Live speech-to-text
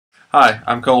Hi,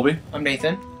 I'm Colby. I'm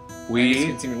Nathan. We You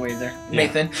can see me wave there. Yeah.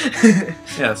 Nathan.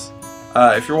 Yes.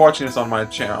 If you're watching this on my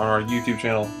channel, on our YouTube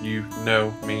channel, you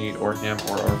know me or him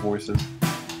or our voices.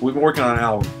 We've been working on an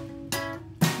album,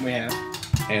 We have.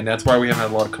 and that's why we haven't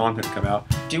had a lot of content come out.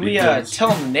 Do we Because- tell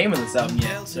them the name of this album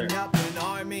yet, sir?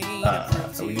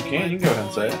 So you can go ahead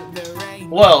and say it.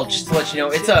 Well, just to let you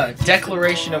know, it's a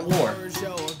Declaration of War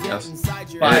Yes.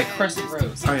 by Yeah. Crescent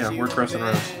Rose. Oh yeah, we're Crescent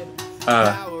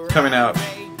Rose. Coming out.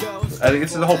 I think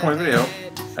this is the whole point of the video.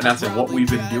 Announcing what we've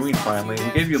been doing finally.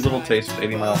 We gave you a little taste with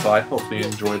 80 Miles High. Hopefully you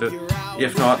enjoyed it.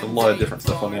 If not, a lot of different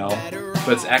stuff on the album.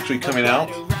 But it's actually coming out.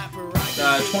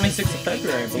 26th of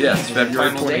February, I believe. Yes, is the February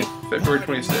final 20, date. February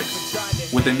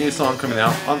 26th. With a new song coming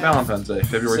out on Valentine's Day,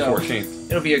 February So, 14th.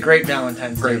 It'll be a great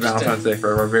Valentine's Day. Great just Valentine's Day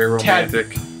for a very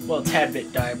romantic, a tad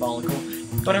bit diabolical,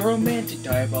 but a romantic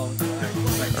diabolical.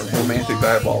 a romantic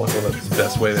diabolical. That's the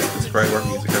best way to describe our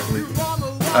music, I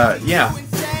believe. Yeah.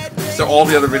 So all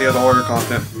the other videos, all other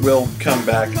content will come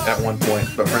back at one point,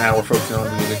 but for now we're focusing on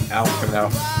the music album coming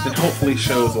out, and hopefully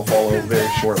shows will follow very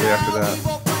shortly after that.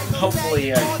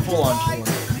 Hopefully, full on tour.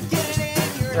 Just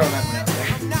throwing that one out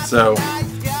there. So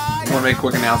I want to make a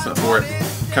quick announcement for it.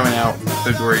 Coming out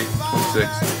February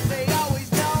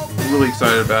 26th. I'm really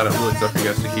excited about it. Really excited for you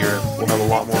guys to hear it. We'll have a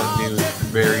lot more news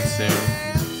very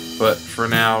soon. But for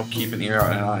now, keep an ear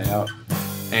out and an eye out.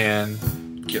 And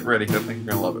get ready because I think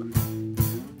you're going to love it.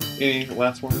 Any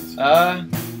last words?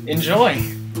 Enjoy.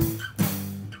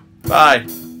 Bye.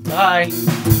 Bye.